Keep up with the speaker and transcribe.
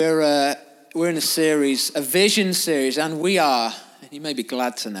We're in a series, a vision series, and we are, you may be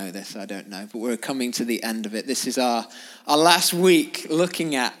glad to know this, I don't know, but we're coming to the end of it. This is our last week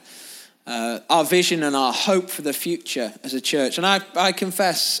looking at our vision and our hope for the future as a church. And I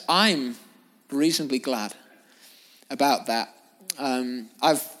confess, I'm reasonably glad about that.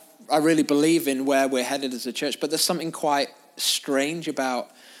 I really believe in where we're headed as a church, but there's something quite strange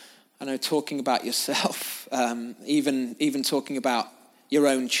about, talking about yourself, even talking about your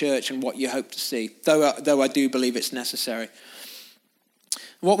own church and what you hope to see, though I do believe it's necessary.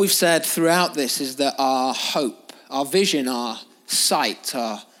 What we've said throughout this is that our hope, our vision, our sight,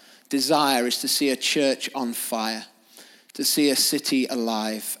 our desire is to see a church on fire, to see a city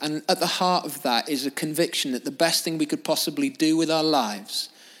alive. And at the heart of that is a conviction that the best thing we could possibly do with our lives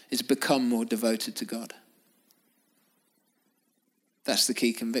is become more devoted to God. That's the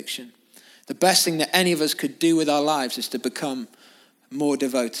key conviction. The best thing that any of us could do with our lives is to become more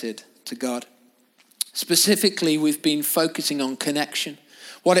devoted to God. Specifically, we've been focusing on connection,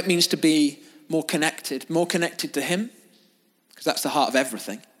 what it means to be more connected to Him, because that's the heart of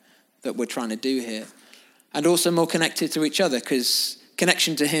everything that we're trying to do here, and also more connected to each other, because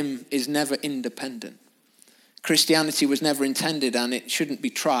connection to Him is never independent. Christianity was never intended, and it shouldn't be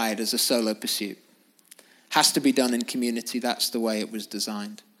tried as a solo pursuit. Has to be done in community. That's the way it was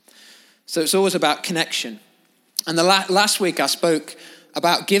designed. So it's always about connection. And the last week I spoke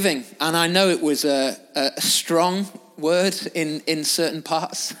about giving, and I know it was a strong word in certain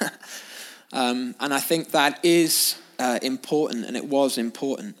parts. And I think that is important, and it was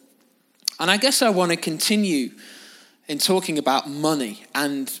important. And I guess I want to continue in talking about money,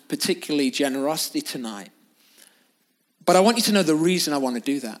 and particularly generosity tonight. But I want you to know the reason I want to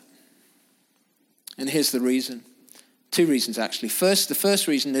do that. And here's the reason. Two reasons, actually. The first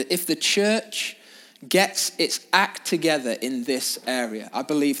reason, that if the church gets its act together in this area, I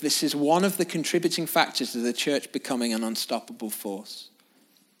believe this is one of the contributing factors to the church becoming an unstoppable force.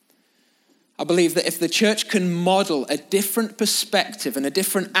 I believe that if the church can model a different perspective and a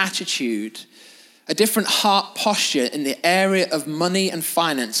different attitude, a different heart posture in the area of money and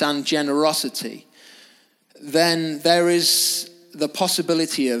finance and generosity, then there is the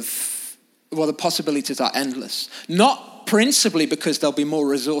possibility the possibilities are endless. Not principally because there'll be more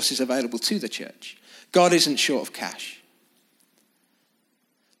resources available to the church. God isn't short of cash.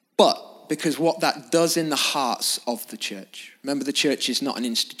 But because what that does in the hearts of the church. Remember, the church is not an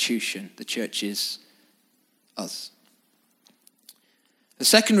institution. The church is us. The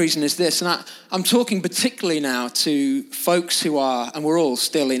second reason is this, and I'm talking particularly now to folks who are, and we're all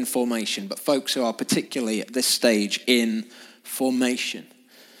still in formation, but folks who are particularly at this stage in formation.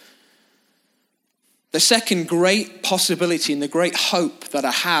 The second great possibility and the great hope that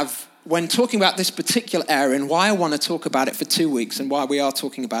I have when talking about this particular area, and why I want to talk about it for 2 weeks and why we are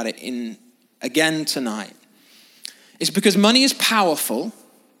talking about it again tonight, is because money is powerful,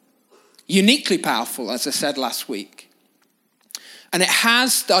 uniquely powerful, as I said last week. And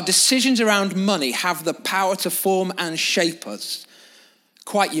our decisions around money have the power to form and shape us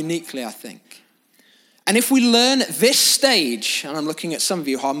quite uniquely, I think. And if we learn at this stage, and I'm looking at some of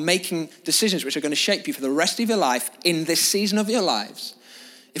you who are making decisions which are going to shape you for the rest of your life in this season of your lives,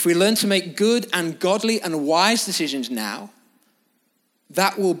 if we learn to make good and godly and wise decisions now,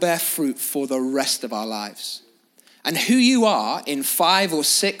 that will bear fruit for the rest of our lives. And who you are in 5 or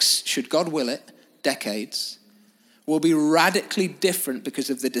 6, should God will it, decades, will be radically different because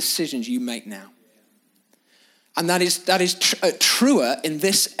of the decisions you make now. And that is truer in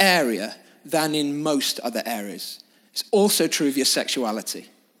this area than in most other areas. It's also true of your sexuality.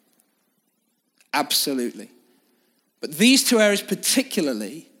 Absolutely. But these two areas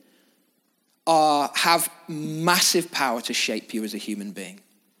particularly have massive power to shape you as a human being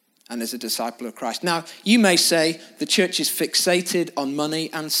and as a disciple of Christ. Now, you may say the church is fixated on money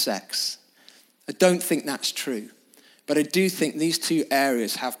and sex. I don't think that's true. But I do think these two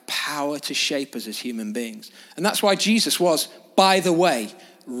areas have power to shape us as human beings. And that's why Jesus was, by the way,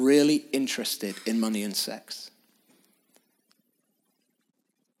 really interested in money and sex.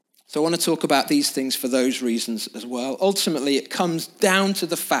 So I want to talk about these things for those reasons as well. Ultimately, it comes down to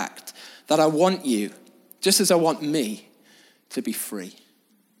the fact that I want you, just as I want me, to be free.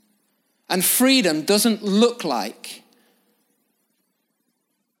 And freedom doesn't look like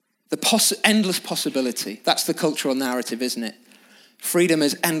the endless possibility. That's the cultural narrative, isn't it? Freedom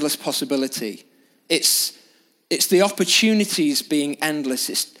is endless possibility. It's the opportunities being endless.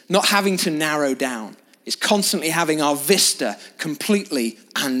 It's not having to narrow down. It's constantly having our vista completely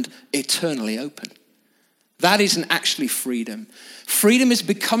and eternally open. That isn't actually freedom. Freedom is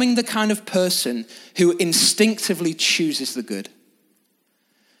becoming the kind of person who instinctively chooses the good.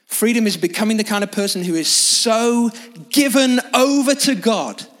 Freedom is becoming the kind of person who is so given over to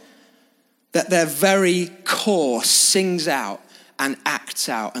God that their very core sings out and acts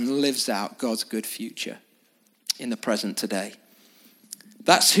out and lives out God's good future in the present today.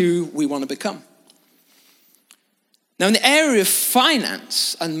 That's who we want to become. Now, in the area of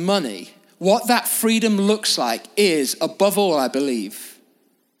finance and money, what that freedom looks like is, above all, I believe,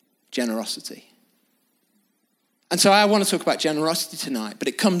 generosity. And so I want to talk about generosity tonight, but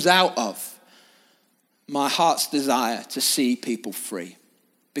it comes out of my heart's desire to see people free.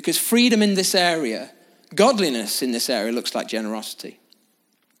 Because freedom in this area, godliness in this area, looks like generosity.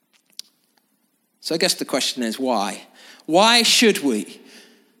 So I guess the question is, why? Why should we?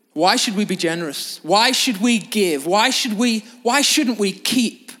 Why should we be generous? Why should we give? Why shouldn't we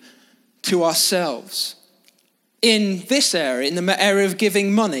keep to ourselves in this area, in the area of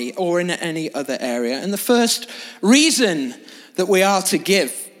giving money, or in any other area? And the first reason that we are to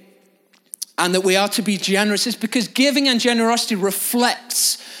give and that we are to be generous is because giving and generosity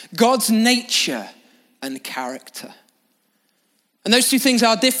reflects God's nature and character. And those two things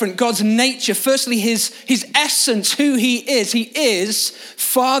are different. God's nature, firstly, his essence, who he is. He is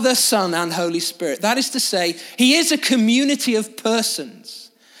Father, Son, and Holy Spirit. That is to say, he is a community of persons.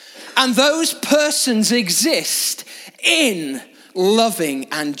 And those persons exist in loving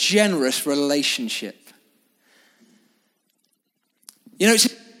and generous relationship. You know, it's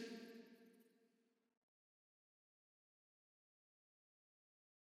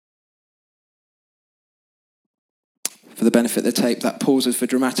for the benefit of the tape, that pauses for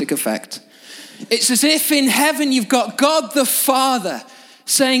dramatic effect. It's as if in heaven you've got God the Father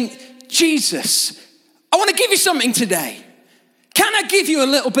saying, Jesus, I want to give you something today. Can I give you a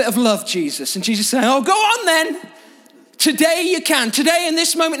little bit of love, Jesus? And Jesus saying, oh, go on then. Today you can. Today in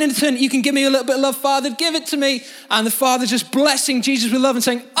this moment in eternity, you can give me a little bit of love, Father. Give it to me. And the Father just blessing Jesus with love and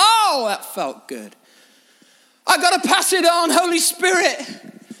saying, oh, that felt good. I got to pass it on, Holy Spirit.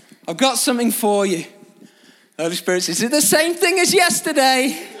 I've got something for you. Holy Spirit says, is it the same thing as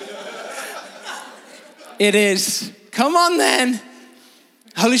yesterday? It is. Come on then.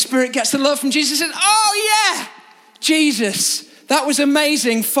 Holy Spirit gets the love from Jesus and says, oh yeah, Jesus, that was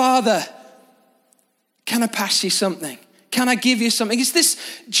amazing. Father, can I pass you something? Can I give you something? It's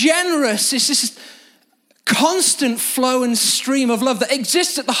this generous, it's this constant flow and stream of love that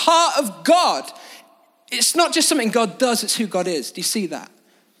exists at the heart of God. It's not just something God does, it's who God is. Do you see that?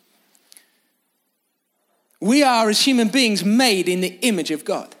 We are, as human beings, made in the image of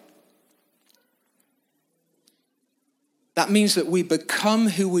God. That means that we become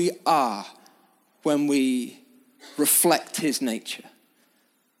who we are when we reflect his nature.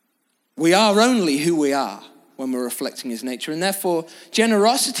 We are only who we are when we're reflecting his nature. And therefore,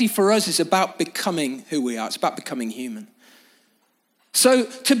 generosity for us is about becoming who we are. It's about becoming human. So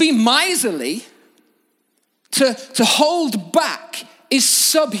to be miserly, to hold back, is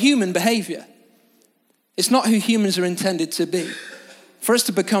subhuman behavior. It's not who humans are intended to be. For us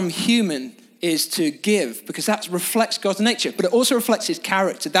to become human is to give, because that reflects God's nature, but it also reflects his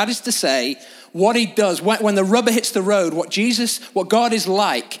character. That is to say, what he does, when the rubber hits the road, what God is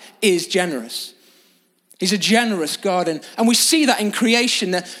like is generous. He's a generous God, and we see that in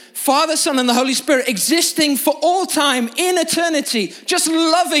creation. The Father, Son, and the Holy Spirit existing for all time in eternity, just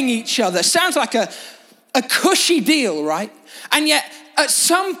loving each other. Sounds like a cushy deal, right? And yet, at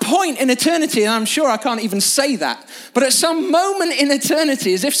some point in eternity, and I'm sure I can't even say that, but at some moment in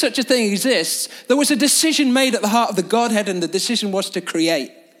eternity, as if such a thing exists, there was a decision made at the heart of the Godhead, and the decision was to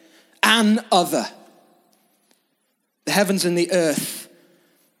create an other. The heavens and the earth.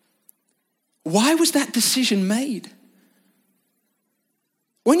 Why was that decision made?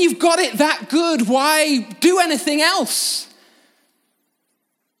 When you've got it that good, why do anything else?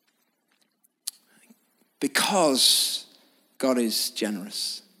 Because God is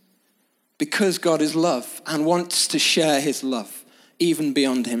generous. Because God is love and wants to share his love even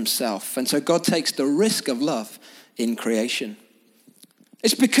beyond himself. And so God takes the risk of love in creation.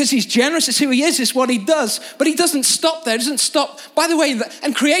 It's because he's generous. It's who he is. It's what he does. But he doesn't stop there. He doesn't stop. By the way,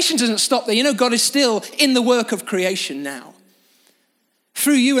 and creation doesn't stop there. You know, God is still in the work of creation now.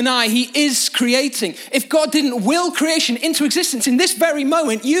 Through you and I, he is creating. If God didn't will creation into existence in this very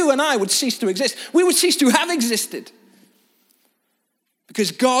moment, you and I would cease to exist. We would cease to have existed.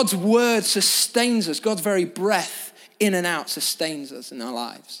 Because God's word sustains us. God's very breath in and out sustains us in our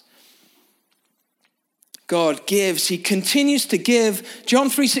lives. God gives. He continues to give. John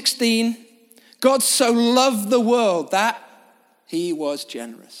 3:16, God so loved the world that he was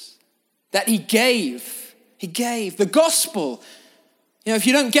generous. That he gave. He gave. The gospel. You know, if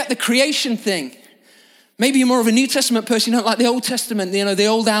you don't get the creation thing, Maybe you're more of a New Testament person, you don't like the Old Testament. The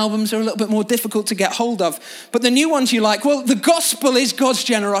old albums are a little bit more difficult to get hold of. But the new ones you like. Well, the gospel is God's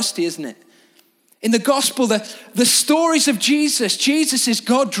generosity, isn't it? In the gospel, the stories of Jesus is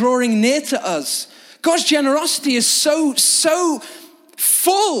God drawing near to us. God's generosity is so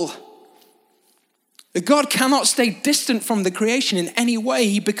full that God cannot stay distant from the creation in any way.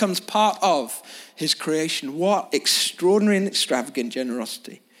 He becomes part of his creation. What extraordinary and extravagant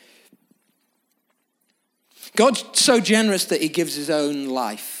generosity. God's so generous that he gives his own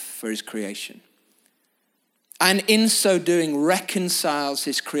life for his creation. And in so doing, reconciles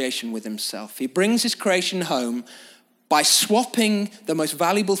his creation with himself. He brings his creation home by swapping the most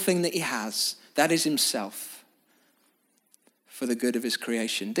valuable thing that he has, that is himself, for the good of his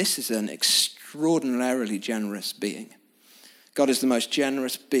creation. This is an extraordinarily generous being. God is the most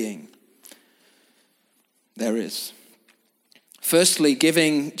generous being there is. Firstly,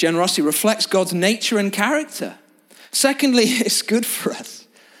 giving generosity reflects God's nature and character. Secondly, it's good for us.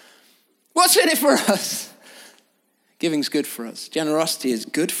 What's in it for us? Giving's good for us. Generosity is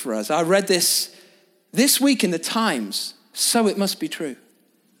good for us. I read this week in the Times, so it must be true.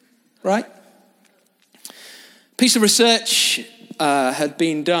 Right? Piece of research had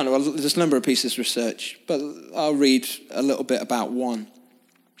been done. Well, there's a number of pieces of research, but I'll read a little bit about one.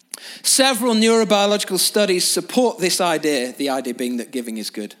 Several neurobiological studies support this idea, the idea being that giving is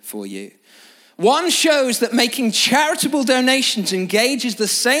good for you. One shows that making charitable donations engages the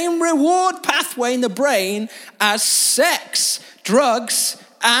same reward pathway in the brain as sex, drugs,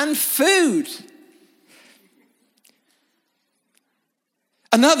 and food.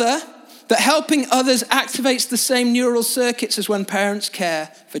 Another, that helping others activates the same neural circuits as when parents care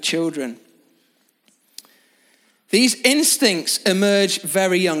for children. These instincts emerge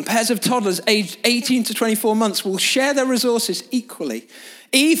very young. Pairs of toddlers aged 18 to 24 months will share their resources equally,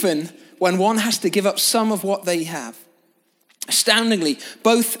 even when one has to give up some of what they have. Astoundingly,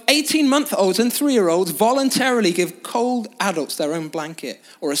 both 18-month-olds and 3-year-olds voluntarily give cold adults their own blanket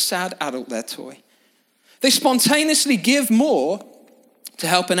or a sad adult their toy. They spontaneously give more to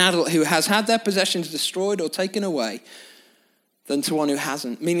help an adult who has had their possessions destroyed or taken away than to one who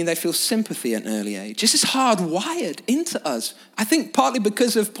hasn't, meaning they feel sympathy at an early age. This is hardwired into us, I think partly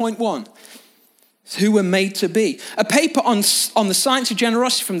because of point one. It's who we're made to be. A paper on the science of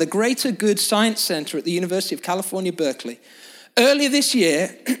generosity from the Greater Good Science Center at the University of California, Berkeley, earlier this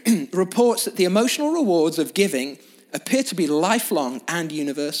year reports that the emotional rewards of giving appear to be lifelong and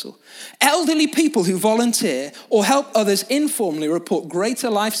universal. Elderly people who volunteer or help others informally report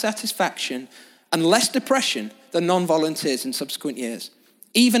greater life satisfaction and less depression than non-volunteers in subsequent years,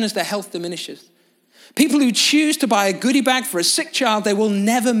 even as their health diminishes. People who choose to buy a goodie bag for a sick child they will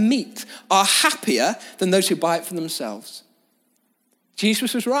never meet are happier than those who buy it for themselves.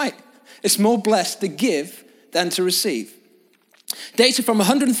 Jesus was right. It's more blessed to give than to receive. Data from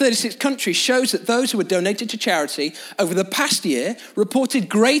 136 countries shows that those who were donated to charity over the past year reported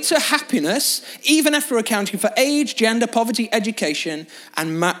greater happiness, even after accounting for age, gender, poverty, education,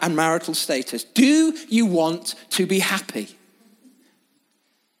 and marital status. Do you want to be happy?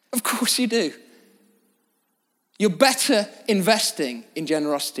 Of course you do. You're better investing in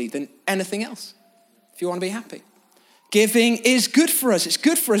generosity than anything else if you want to be happy. Giving is good for us. It's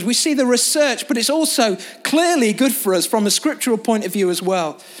good for us. We see the research, but it's also clearly good for us from a scriptural point of view as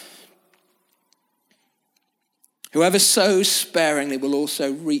well. Whoever sows sparingly will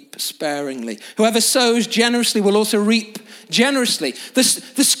also reap sparingly. Whoever sows generously will also reap generously. The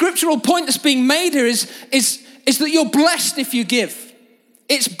scriptural point that's being made here is that you're blessed if you give.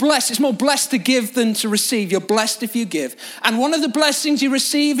 It's blessed. It's more blessed to give than to receive. You're blessed if you give. And one of the blessings you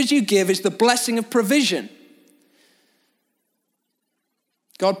receive as you give is the blessing of provision.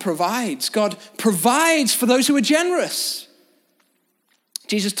 God provides. God provides for those who are generous.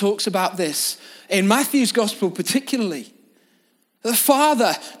 Jesus talks about this in Matthew's gospel particularly. The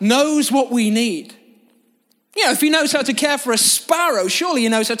Father knows what we need. You know, if he knows how to care for a sparrow, surely he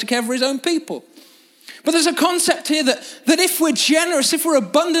knows how to care for his own people. But there's a concept here that if we're generous, if we're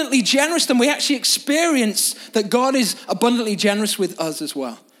abundantly generous, then we actually experience that God is abundantly generous with us as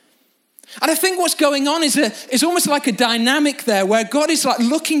well. And I think what's going on is almost like a dynamic there where God is like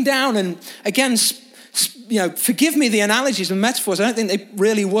looking down and again, forgive me the analogies and metaphors. I don't think they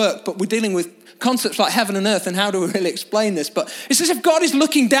really work, but we're dealing with concepts like heaven and earth and how do we really explain this? But it's as if God is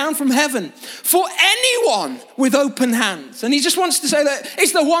looking down from heaven for anyone with open hands. And he just wants to say that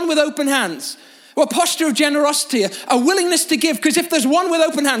it's the one with open hands. Well, a posture of generosity, a willingness to give, because if there's one with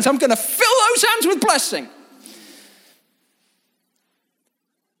open hands, I'm going to fill those hands with blessing.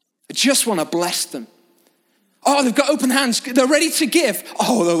 I just want to bless them. Oh, they've got open hands. They're ready to give.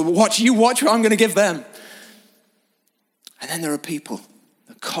 Oh, watch what I'm going to give them. And then there are people,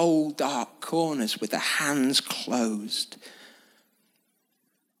 the cold, dark corners with their hands closed,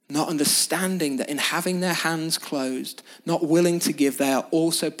 not understanding that in having their hands closed, not willing to give, they are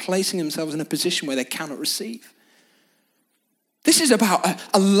also placing themselves in a position where they cannot receive. This is about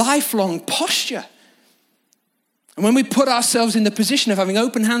a lifelong posture. And when we put ourselves in the position of having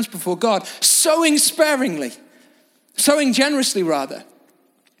open hands before God, sowing sparingly, sowing generously rather,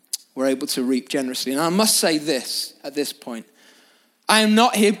 we're able to reap generously. And I must say this at this point. I am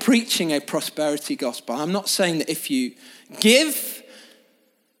not here preaching a prosperity gospel. I'm not saying that if you give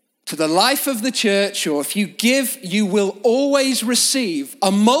to the life of the church, or if you give, you will always receive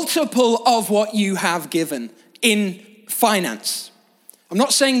a multiple of what you have given in finance. I'm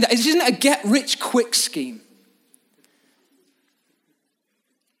not saying that. It isn't a get-rich-quick scheme.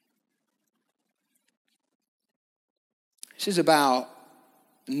 This is about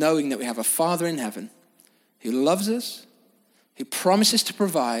knowing that we have a Father in heaven who loves us, who promises to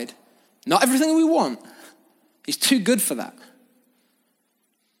provide not everything we want. He's too good for that.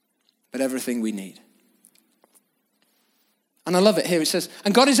 But everything we need. And I love it here. It says,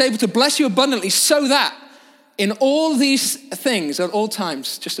 and God is able to bless you abundantly so that in all these things at all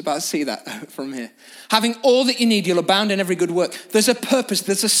times, just about to see that from here, having all that you need, you'll abound in every good work. There's a purpose.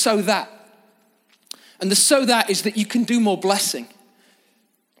 There's a so that. And the so that is that you can do more blessing.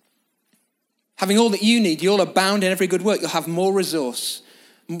 Having all that you need, you'll abound in every good work. You'll have more resource.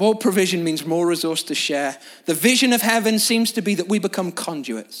 More provision means more resource to share. The vision of heaven seems to be that we become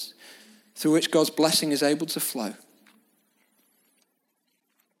conduits through which God's blessing is able to flow.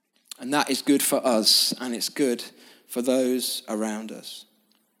 And that is good for us, and it's good for those around us.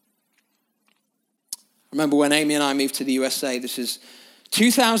 Remember when Amy and I moved to the USA, this is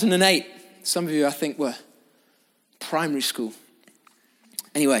 2008. Some of you, I think, were primary school.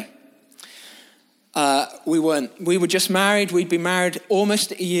 Anyway, we weren't. We were just married. We'd been married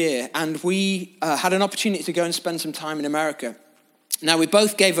almost a year, and we had an opportunity to go and spend some time in America. Now, we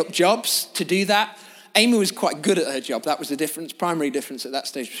both gave up jobs to do that. Amy was quite good at her job. That was the difference, primary difference at that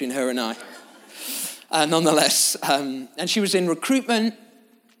stage between her and I. Nonetheless, and she was in recruitment,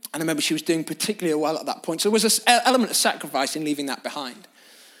 and I remember she was doing particularly well at that point. So there was an element of sacrifice in leaving that behind.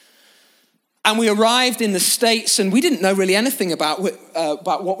 And we arrived in the States, and we didn't know really anything about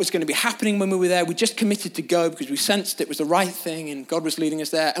what was going to be happening when we were there. We just committed to go because we sensed it was the right thing, and God was leading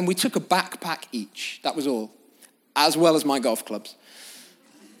us there. And we took a backpack each. That was all, as well as my golf clubs.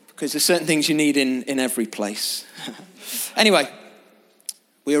 Because there's certain things you need in every place. Anyway,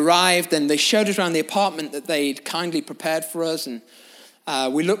 we arrived and they showed us around the apartment that they'd kindly prepared for us. And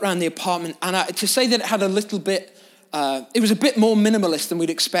we looked around the apartment, and to say that it had a little bit, it was a bit more minimalist than we'd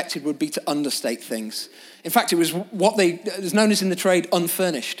expected would be to understate things. In fact, it was what is known as in the trade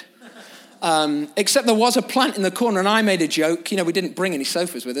unfurnished. Except there was a plant in the corner, and I made a joke. You know, we didn't bring any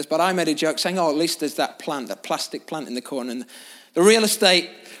sofas with us, but I made a joke saying, at least there's that plant, that plastic plant in the corner. And the real estate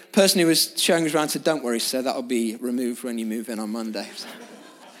person who was showing us around said, don't worry, sir, that'll be removed when you move in on Monday.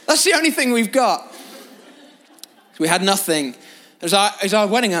 That's the only thing we've got. So we had nothing. It was our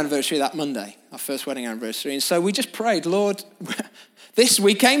wedding anniversary that Monday, our first wedding anniversary. And so we just prayed, Lord,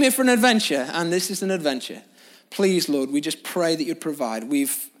 we came here for an adventure, and this is an adventure. Please, Lord, we just pray that you'd provide.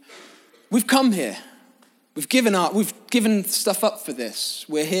 We've come here. We've given stuff up for this.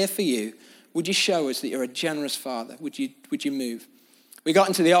 We're here for you. Would you show us that you're a generous Father? Would you move? We got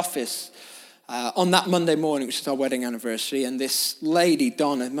into the office on that Monday morning, which is our wedding anniversary, and this lady,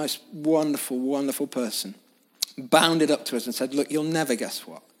 Donna, most wonderful, wonderful person, bounded up to us and said, look, you'll never guess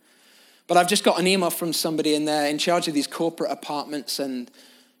what. But I've just got an email from somebody in there in charge of these corporate apartments, and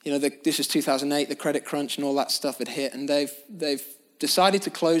this is 2008, the credit crunch and all that stuff had hit, and they've decided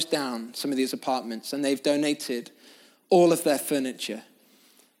to close down some of these apartments, and they've donated all of their furniture.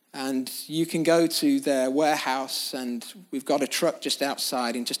 And you can go to their warehouse, and we've got a truck just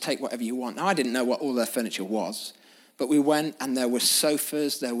outside, and just take whatever you want. Now, I didn't know what all their furniture was, but we went, and there were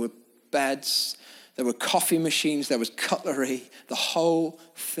sofas, there were beds, there were coffee machines, there was cutlery, the whole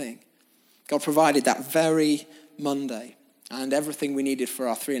thing. God provided that very Monday, and everything we needed for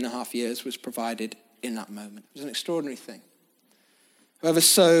our 3.5 years was provided in that moment. It was an extraordinary thing. Whoever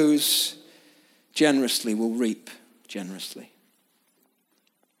sows generously will reap generously.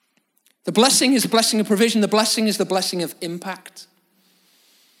 The blessing is a blessing of provision. The blessing is the blessing of impact.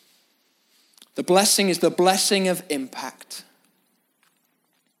 The blessing is the blessing of impact.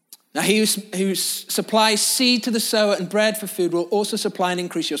 Now, he who supplies seed to the sower and bread for food will also supply and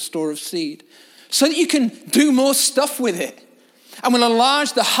increase your store of seed so that you can do more stuff with it and will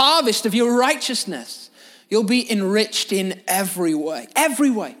enlarge the harvest of your righteousness. You'll be enriched in every way. Every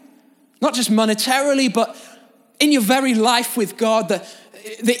way. Not just monetarily, but in your very life with God,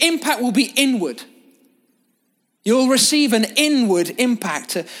 the impact will be inward. You'll receive an inward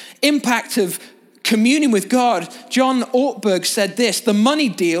impact, an impact of communion with God. John Ortberg said this: the money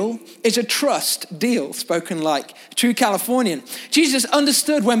deal is a trust deal, spoken like a true Californian. Jesus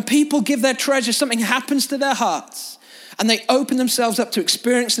understood when people give their treasure, something happens to their hearts, and they open themselves up to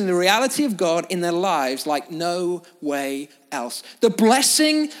experiencing the reality of God in their lives like no way else. The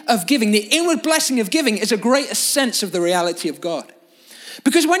blessing of giving, the inward blessing of giving, is a greater sense of the reality of God.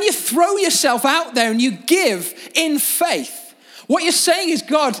 Because when you throw yourself out there and you give in faith, what you're saying is,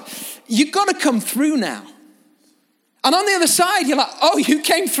 God, you've got to come through now. And on the other side, you're like, oh, you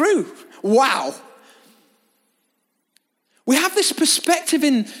came through. Wow. We have this perspective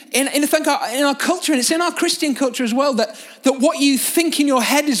in our culture, and it's in our Christian culture as well, that what you think in your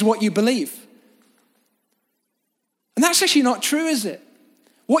head is what you believe. And that's actually not true, is it?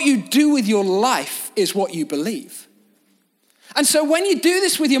 What you do with your life is what you believe. And so when you do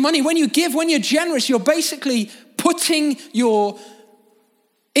this with your money, when you give, when you're generous, you're basically putting your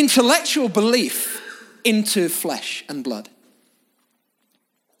intellectual belief into flesh and blood.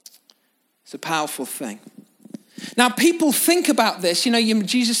 It's a powerful thing. Now, people think about this.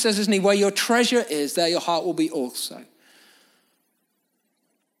 Jesus says, isn't he, where your treasure is, there your heart will be also.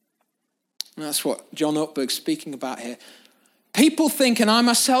 And that's what John Ortberg's speaking about here. People think, and I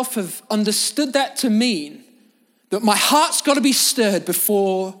myself have understood that to mean, that my heart's got to be stirred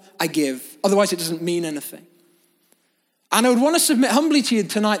before I give. Otherwise, it doesn't mean anything. And I would want to submit humbly to you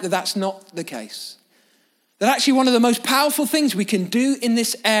tonight that that's not the case. That actually one of the most powerful things we can do in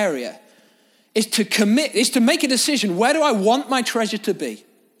this area is to make a decision. Where do I want my treasure to be?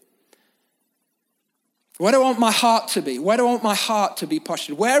 Where do I want my heart to be? Where do I want my heart to be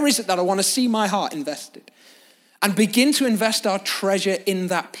postured? Where is it that I want to see my heart invested? And begin to invest our treasure in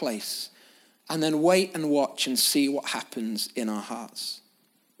that place. And then wait and watch and see what happens in our hearts.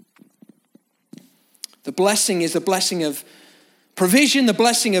 The blessing is the blessing of provision, the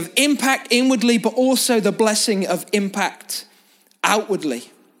blessing of impact inwardly, but also the blessing of impact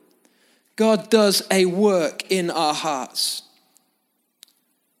outwardly. God does a work in our hearts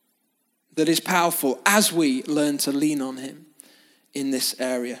that is powerful as we learn to lean on him in this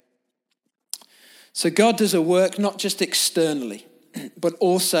area. So God does a work not just externally, but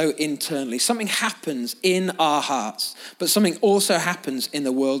also internally. Something happens in our hearts, but something also happens in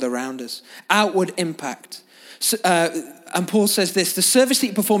the world around us. Outward impact. And Paul says this: the service that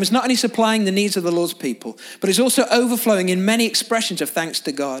you perform is not only supplying the needs of the Lord's people, but is also overflowing in many expressions of thanks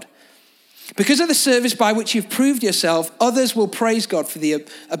to God. Because of the service by which you've proved yourself, others will praise God for the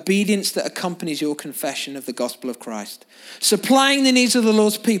obedience that accompanies your confession of the gospel of Christ. Supplying the needs of the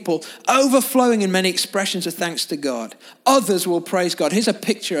Lord's people, overflowing in many expressions of thanks to God. Others will praise God. Here's a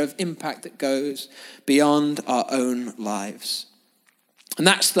picture of impact that goes beyond our own lives. And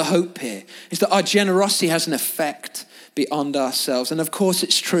that's the hope here, is that our generosity has an effect beyond ourselves. And of course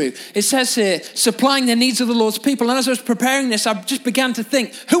it's true. It says here, supplying the needs of the Lord's people. And as I was preparing this, I just began to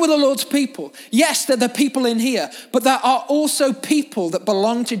think, who are the Lord's people? Yes, they're the people in here, but there are also people that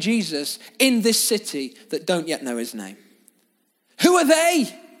belong to Jesus in this city that don't yet know his name. Who are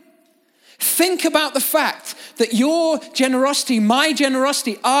they? Think about the fact that your generosity, my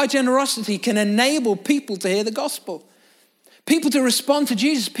generosity, our generosity can enable people to hear the gospel. People to respond to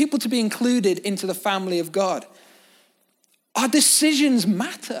Jesus, people to be included into the family of God. Our decisions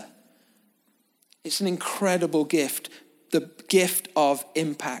matter. It's an incredible gift, the gift of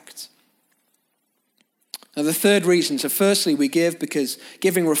impact. Now, the third reason, so firstly, we give because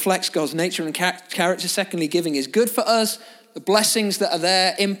giving reflects God's nature and character. Secondly, giving is good for us, the blessings that are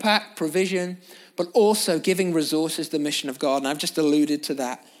there, impact, provision, but also giving resources the mission of God. And I've just alluded to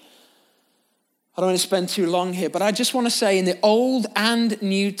that. I don't want to spend too long here, but I just want to say in the Old and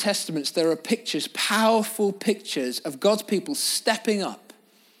New Testaments, there are pictures, powerful pictures of God's people stepping up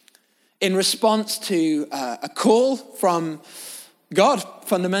in response to a call from God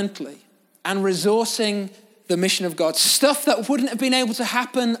fundamentally and resourcing the mission of God. Stuff that wouldn't have been able to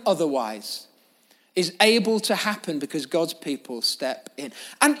happen otherwise is able to happen because God's people step in.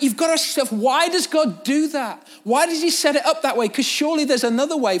 And you've got to ask yourself, why does God do that? Why does he set it up that way? Because surely there's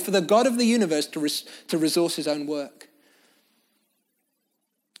another way for the God of the universe to resource his own work.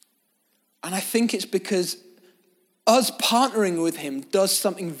 And I think it's because us partnering with him does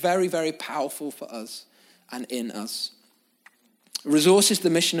something very, very powerful for us and in us. It resources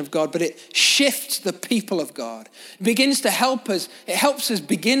the mission of God, but it shifts the people of God. It begins to help us. It helps us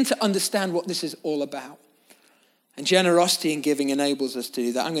begin to understand what this is all about. And generosity and giving enables us to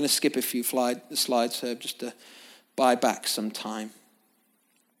do that. I'm going to skip a few slides here just to buy back some time.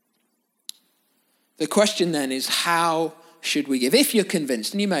 The question then is, how should we give? If you're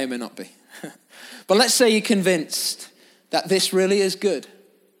convinced, and you may or may not be, but let's say you're convinced that this really is good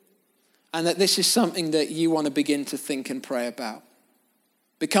and that this is something that you want to begin to think and pray about.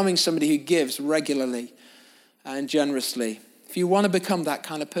 Becoming somebody who gives regularly and generously. If you want to become that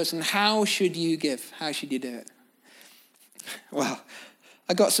kind of person, how should you give? How should you do it? Well,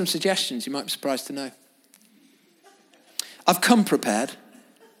 I got some suggestions you might be surprised to know. I've come prepared.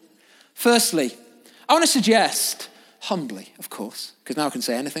 Firstly, I want to suggest, humbly, of course, because now I can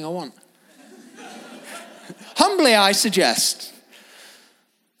say anything I want. Humbly, I suggest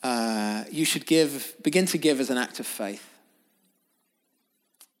you should begin to give as an act of faith.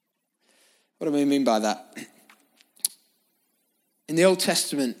 What do we mean by that? In the Old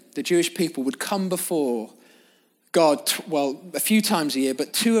Testament, the Jewish people would come before God, a few times a year,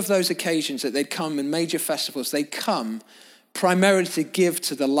 but two of those occasions that they'd come in major festivals, they'd come primarily to give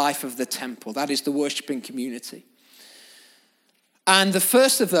to the life of the temple. That is the worshiping community. And the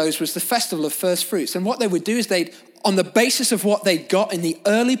first of those was the festival of first fruits. And what they would do is on the basis of what they'd got in the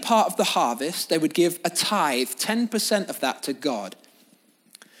early part of the harvest, they would give a tithe, 10% of that to God.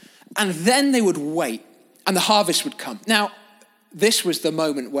 And then they would wait, and the harvest would come. Now, this was the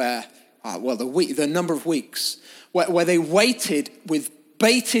moment where, the number of weeks, where they waited with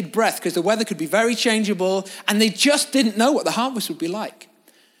bated breath because the weather could be very changeable, and they just didn't know what the harvest would be like.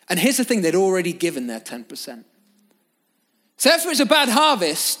 And here's the thing, they'd already given their 10%. So if it was a bad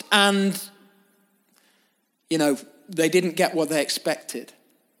harvest and, they didn't get what they expected,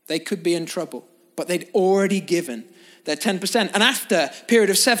 they could be in trouble. But they'd already given their 10%. And after a period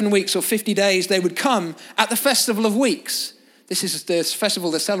of 7 weeks or 50 days, they would come at the Festival of Weeks. This is the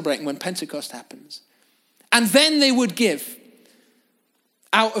festival they're celebrating when Pentecost happens. And then they would give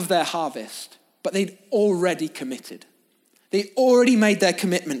out of their harvest. But they'd already committed. They'd already made their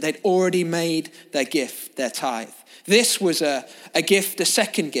commitment. They'd already made their gift, their tithe. This was a gift, a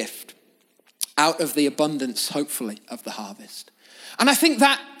second gift, out of the abundance, hopefully, of the harvest. And I think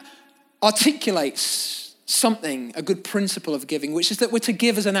that articulates a good principle of giving, which is that we're to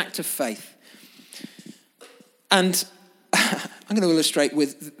give as an act of faith. And I'm going to illustrate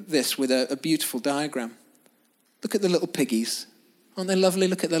this with a beautiful diagram. Look at the little piggies. Aren't they lovely?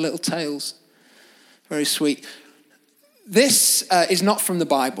 Look at their little tails. Very sweet. This is not from the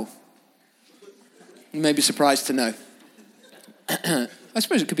Bible. You may be surprised to know. I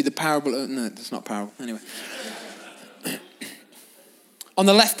suppose it could be the parable. No, it's not parable. Anyway. On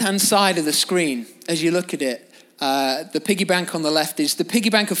the left-hand side of the screen, as you look at it, the piggy bank on the left is the piggy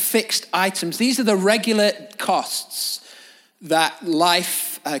bank of fixed items. These are the regular costs that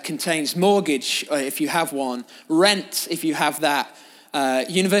life contains. Mortgage, if you have one. Rent, if you have that.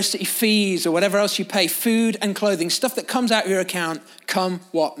 University fees or whatever else you pay. Food and clothing. Stuff that comes out of your account, come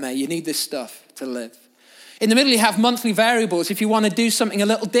what may. You need this stuff to live. In the middle, you have monthly variables. If you want to do something a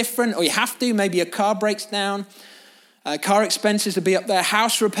little different, or you have to, maybe your car breaks down. Car expenses will be up there,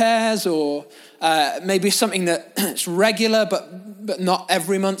 house repairs, or maybe something that's regular but not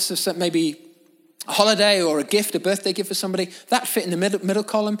every month. So maybe a holiday or a gift, a birthday gift for somebody. That fit in the middle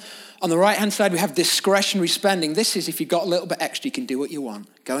column. On the right-hand side, we have discretionary spending. This is if you've got a little bit extra, you can do what you want.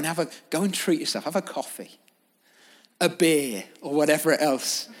 Go and treat yourself. Have a coffee, a beer, or whatever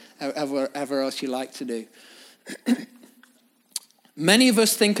else you like to do. Many of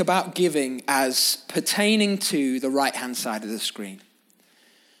us think about giving as pertaining to the right-hand side of the screen.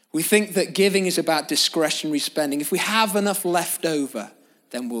 We think that giving is about discretionary spending. If we have enough left over,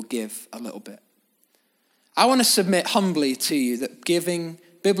 then we'll give a little bit. I want to submit humbly to you that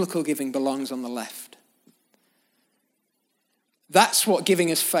biblical giving belongs on the left. That's what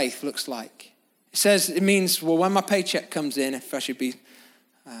giving as faith looks like. It means, when my paycheck comes in, if I should be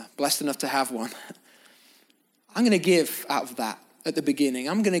blessed enough to have one, I'm going to give out of that at the beginning.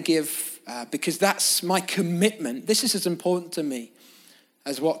 I'm going to give because that's my commitment. This is as important to me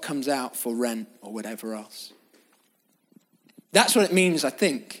as what comes out for rent or whatever else. That's what it means, I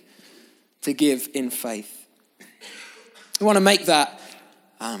think, to give in faith. We want to make that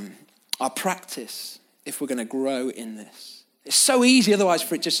our practice if we're going to grow in this. It's so easy otherwise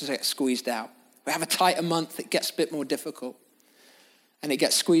for it just to get squeezed out. We have a tighter month, it gets a bit more difficult. And it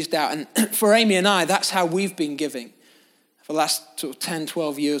gets squeezed out. And for Amy and I, that's how we've been giving for the last sort of 10,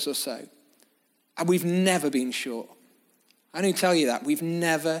 12 years or so. And we've never been short. I only tell you that. We've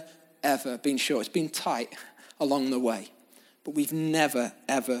never, ever been short. It's been tight along the way. But we've never,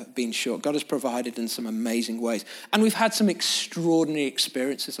 ever been short. God has provided in some amazing ways. And we've had some extraordinary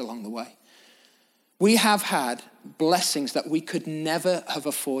experiences along the way. We have had blessings that we could never have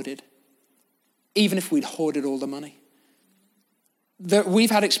afforded, even if we'd hoarded all the money. We've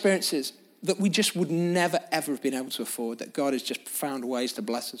had experiences that we just would never, ever have been able to afford, that God has just found ways to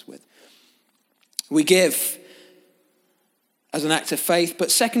bless us with. We give as an act of faith, but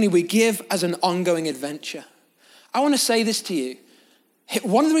secondly, we give as an ongoing adventure. I want to say this to you.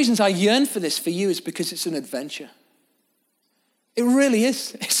 One of the reasons I yearn for this for you is because it's an adventure. It really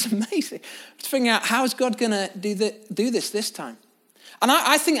is. It's amazing. Just figuring out how is God going to do this time. And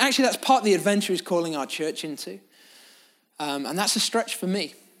I think actually that's part of the adventure he's calling our church into. And that's a stretch for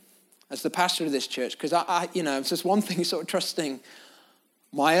me as the pastor of this church, because it's just one thing sort of trusting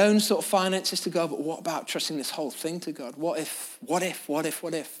my own sort of finances to God, but what about trusting this whole thing to God? What if?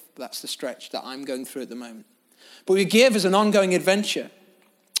 That's the stretch that I'm going through at the moment. But we give as an ongoing adventure.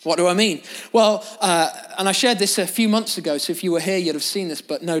 What do I mean? Well, and I shared this a few months ago, so if you were here, you'd have seen this,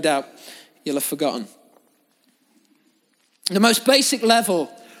 but no doubt you'll have forgotten. The most basic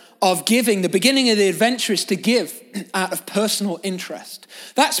level of giving, the beginning of the adventure, is to give out of personal interest.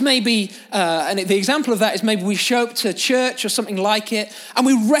 That's maybe, and the example of that is maybe we show up to church or something like it, and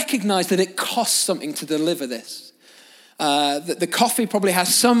we recognize that it costs something to deliver this. That the coffee probably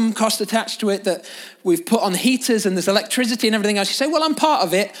has some cost attached to it, that we've put on heaters and there's electricity and everything else. You say, well, I'm part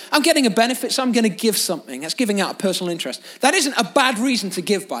of it. I'm getting a benefit, so I'm going to give something. That's giving out of personal interest. That isn't a bad reason to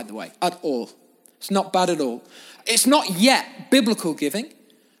give, by the way, at all. It's not bad at all. It's not yet biblical giving,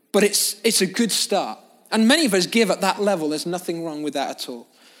 but it's a good start. And many of us give at that level. There's nothing wrong with that at all.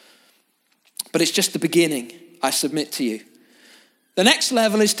 But it's just the beginning, I submit to you. The next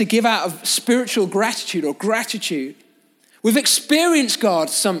level is to give out of spiritual gratitude or gratitude. We've experienced God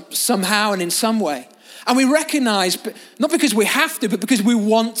somehow and in some way. And we recognize, not because we have to, but because we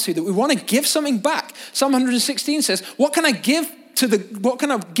want to, that we want to give something back. Psalm 116 says, what can I give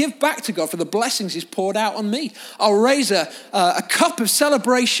back to God for the blessings he's poured out on me? I'll raise a cup of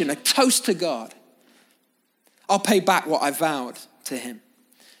celebration, a toast to God. I'll pay back what I vowed to him.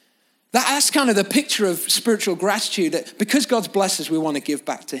 That's kind of the picture of spiritual gratitude, that because God's blessed us, we want to give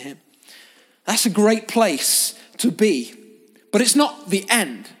back to him. That's a great place to be. But it's not the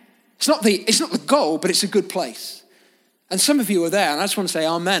end. It's not the goal, but it's a good place. And some of you are there, and I just want to say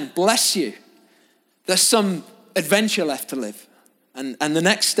amen. Bless you. There's some adventure left to live. And the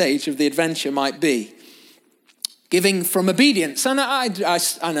next stage of the adventure might be giving from obedience. And I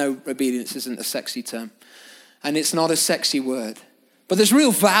know obedience isn't a sexy term, and it's not a sexy word, but there's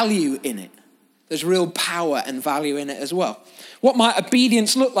real value in it. There's real power and value in it as well. What might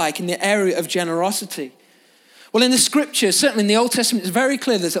obedience look like in the area of generosity? Well, in the scriptures, certainly in the Old Testament, it's very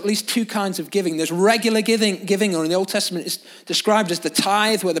clear there's at least two kinds of giving. There's regular giving, or in the Old Testament, it's described as the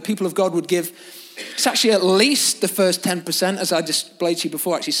tithe, where the people of God would give. It's actually at least the first 10%, as I displayed to you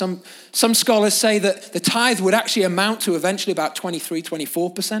before. Actually, some scholars say that the tithe would actually amount to eventually about 23,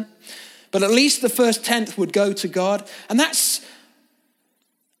 24%. But at least the first tenth would go to God. And that's,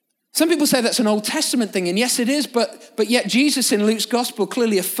 some people say that's an Old Testament thing, and yes, it is, but yet Jesus in Luke's gospel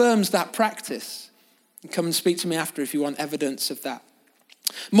clearly affirms that practice. Come and speak to me after if you want evidence of that.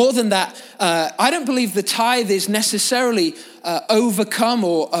 More than that, I don't believe the tithe is necessarily overcome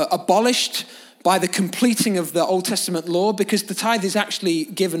or abolished by the completing of the Old Testament law, because the tithe is actually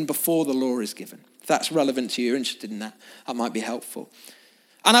given before the law is given. If that's relevant to you, you're interested in that, that might be helpful.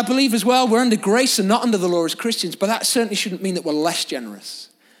 And I believe as well, we're under grace and not under the law as Christians, but that certainly shouldn't mean that we're less generous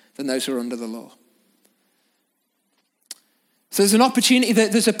than those who are under the law. So there's an opportunity,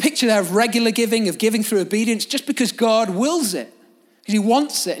 there's a picture there of regular giving, of giving through obedience, just because God wills it. Because he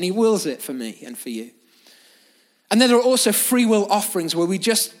wants it and he wills it for me and for you. And then there are also free will offerings where we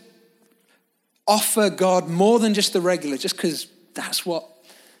just offer God more than just the regular, just because that's what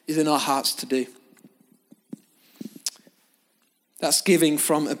is in our hearts to do. That's giving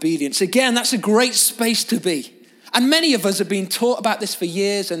from obedience. Again, that's a great space to be. And many of us have been taught about this for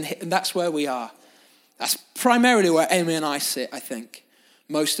years, and that's where we are. That's primarily where Amy and I sit, I think,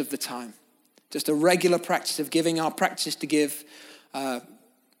 most of the time. Just a regular practice of giving. Our practice to give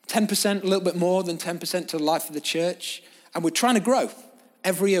 10%, a little bit more than 10% to the life of the church. And we're trying to grow.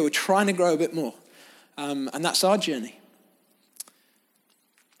 Every year we're trying to grow a bit more. And that's our journey.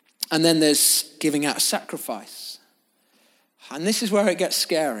 And then there's giving out a sacrifice. And this is where it gets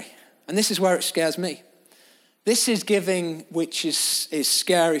scary. And this is where it scares me. This is giving which is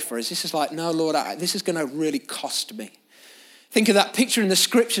scary for us. This is like, no, Lord, this is going to really cost me. Think of that picture in the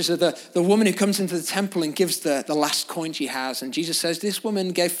scriptures of the woman who comes into the temple and gives the last coin she has. And Jesus says, this woman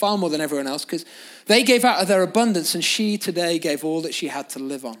gave far more than everyone else because they gave out of their abundance, and she today gave all that she had to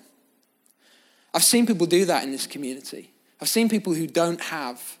live on. I've seen people do that in this community. I've seen people who don't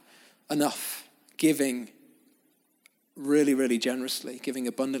have enough giving really, really generously, giving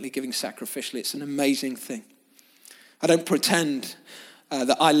abundantly, giving sacrificially. It's an amazing thing. I don't pretend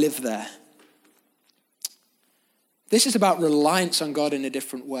that I live there. This is about reliance on God in a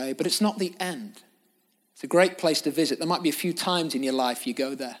different way, but it's not the end. It's a great place to visit. There might be a few times in your life you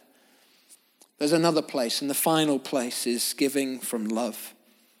go there. There's another place, and the final place is giving from love.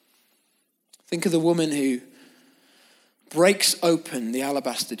 Think of the woman who breaks open the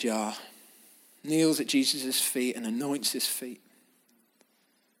alabaster jar, kneels at Jesus' feet and anoints his feet.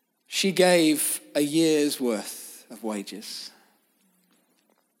 She gave a year's worth of wages.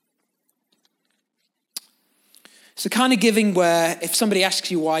 It's the kind of giving where if somebody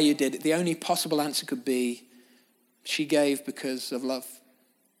asks you why you did it, the only possible answer could be, she gave because of love.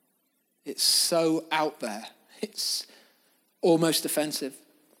 It's so out there. It's almost offensive,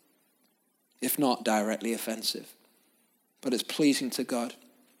 if not directly offensive. But it's pleasing to God.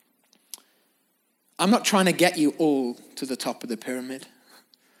 I'm not trying to get you all to the top of the pyramid.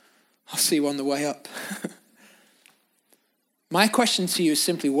 I'll see you on the way up. My question to you is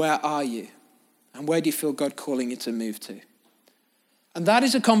simply, where are you? And where do you feel God calling you to move to? And that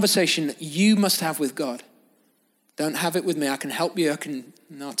is a conversation that you must have with God. Don't have it with me. I can help you. And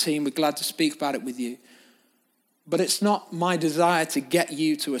our team, we're glad to speak about it with you. But it's not my desire to get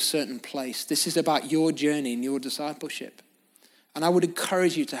you to a certain place. This is about your journey and your discipleship. And I would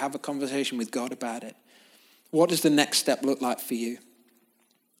encourage you to have a conversation with God about it. What does the next step look like for you?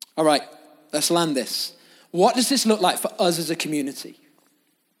 All right, let's land this. What does this look like for us as a community?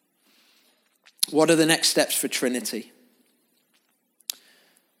 What are the next steps for Trinity?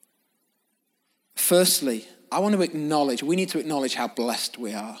 Firstly, we need to acknowledge how blessed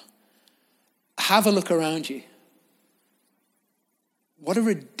we are. Have a look around you. What a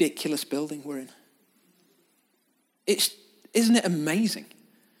ridiculous building we're in. Isn't it amazing?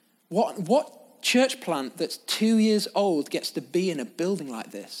 What church plant that's 2 years old gets to be in a building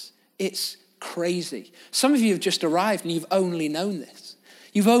like this? It's crazy. Some of you have just arrived and you've only known this.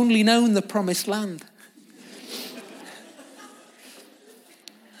 You've only known the promised land.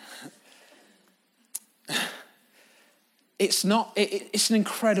 It's an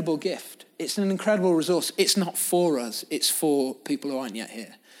incredible gift. It's an incredible resource. It's not for us. It's for people who aren't yet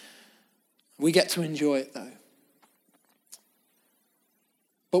here. We get to enjoy it though.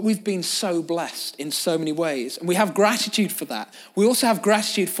 But we've been so blessed in so many ways. And we have gratitude for that. We also have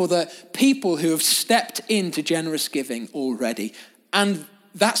gratitude for the people who have stepped into generous giving already. And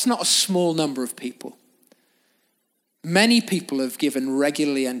that's not a small number of people. Many people have given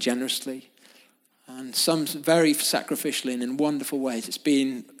regularly and generously. And some very sacrificially and in wonderful ways. It's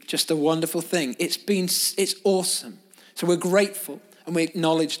been just a wonderful thing. It's awesome. So we're grateful and we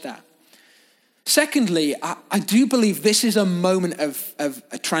acknowledge that. Secondly, I do believe this is a moment of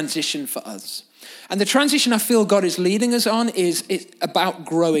a transition for us. And the transition I feel God is leading us on is about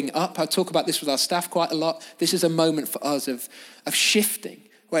growing up. I talk about this with our staff quite a lot. This is a moment for us of shifting,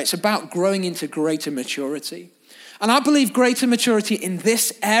 where it's about growing into greater maturity. And I believe greater maturity in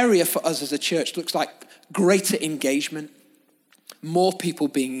this area for us as a church looks like greater engagement, more people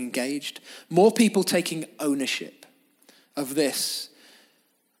being engaged, more people taking ownership of this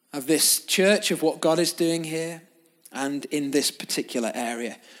church, of what God is doing here and in this particular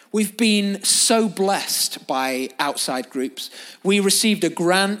area. We've been so blessed by outside groups. We received a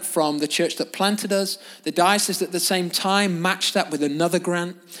grant from the church that planted us. The diocese at the same time matched that with another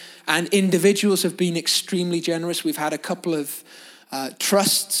grant. And individuals have been extremely generous. We've had a couple of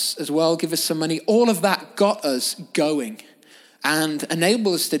trusts as well give us some money. All of that got us going and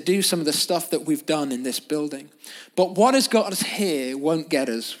enabled us to do some of the stuff that we've done in this building. But what has got us here won't get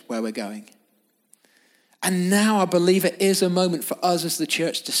us where we're going. And now I believe it is a moment for us as the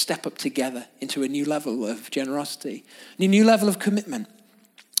church to step up together into a new level of generosity, a new level of commitment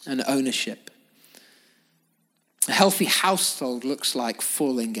and ownership. A healthy household looks like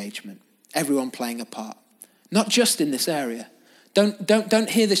full engagement, everyone playing a part, not just in this area. Don't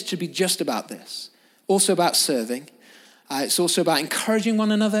hear this to be just about this. Also about serving. It's also about encouraging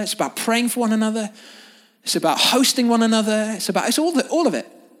one another. It's about praying for one another. It's about hosting one another. It's all of it.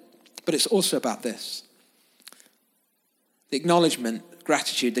 But it's also about this. The acknowledgement,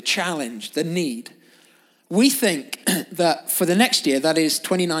 gratitude, the challenge, the need. We think that for the next year, that is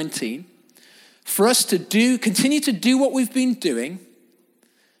 2019, for us to continue to do what we've been doing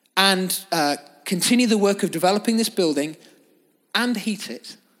and continue the work of developing this building and heat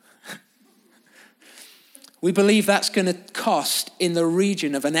it. We believe that's going to cost in the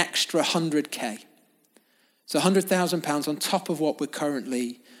region of an extra 100K. So £100,000 on top of what we're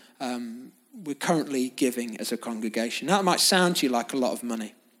currently giving as a congregation. That might sound to you like a lot of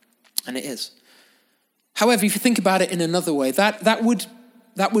money, and it is. However, if you think about it in another way, that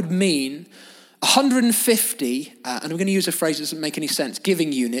would mean 150, and I'm going to use a phrase that doesn't make any sense,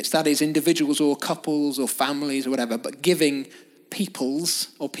 giving units, that is individuals or couples or families or whatever, but giving peoples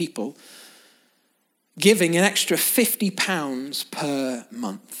or people, giving an extra £50 per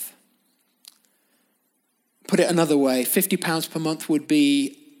month. Put it another way, £50 per month would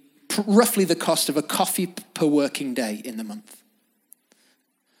be roughly the cost of a coffee per working day in the month.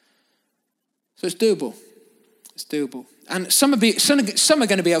 So it's doable. It's doable. And some are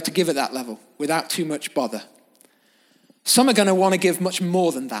going to be able to give at that level without too much bother. Some are going to want to give much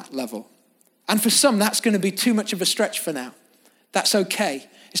more than that level. And for some, that's going to be too much of a stretch for now. That's okay.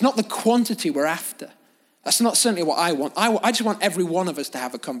 It's not the quantity we're after. That's not certainly what I want. I just want every one of us to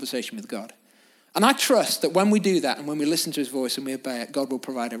have a conversation with God. And I trust that when we do that and when we listen to his voice and we obey it, God will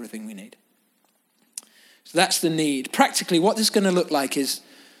provide everything we need. So that's the need. Practically, what this is going to look like is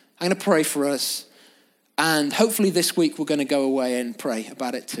I'm going to pray for us. And hopefully this week we're going to go away and pray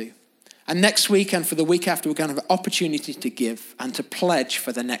about it too. And next week and for the week after, we're going to have an opportunity to give and to pledge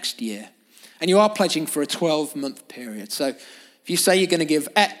for the next year. And you are pledging for a 12-month period. So if you say you're going to give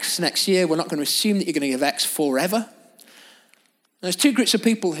X next year, we're not going to assume that you're going to give X forever. There's two groups of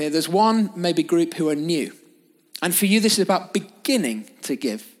people here. There's one maybe group who are new. And for you, this is about beginning to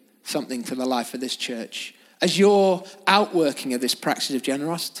give something to the life of this church as your outworking of this practice of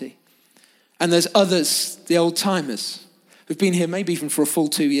generosity. And there's others, the old timers, who've been here maybe even for a full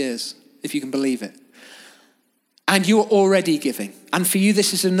 2 years, if you can believe it. And you're already giving. And for you,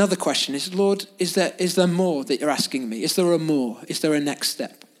 this is another question. Is, Lord, is there more that you're asking me? Is there a more? Is there a next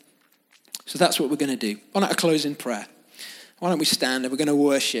step? So that's what we're going to do. Why don't I close in prayer? Why don't we stand and we're going to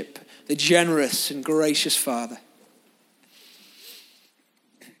worship the generous and gracious Father.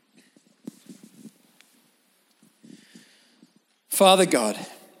 Father God,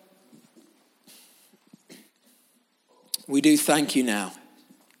 we do thank you now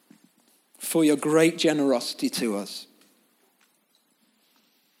for your great generosity to us.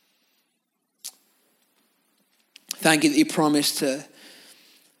 Thank you that you promised to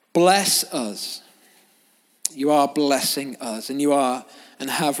bless us. You are blessing us, and you are and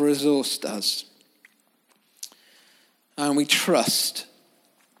have resourced us. And we trust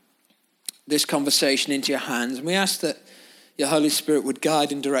this conversation into your hands. And we ask that your Holy Spirit would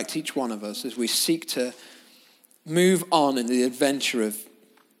guide and direct each one of us as we seek to move on in the adventure of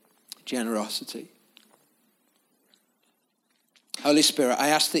generosity. Holy Spirit, I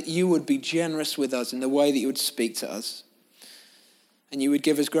ask that you would be generous with us in the way that you would speak to us. And you would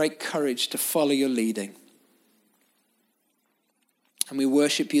give us great courage to follow your leading. And we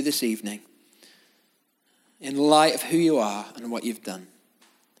worship you this evening in light of who you are and what you've done.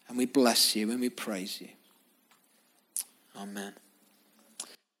 And we bless you and we praise you. Amen.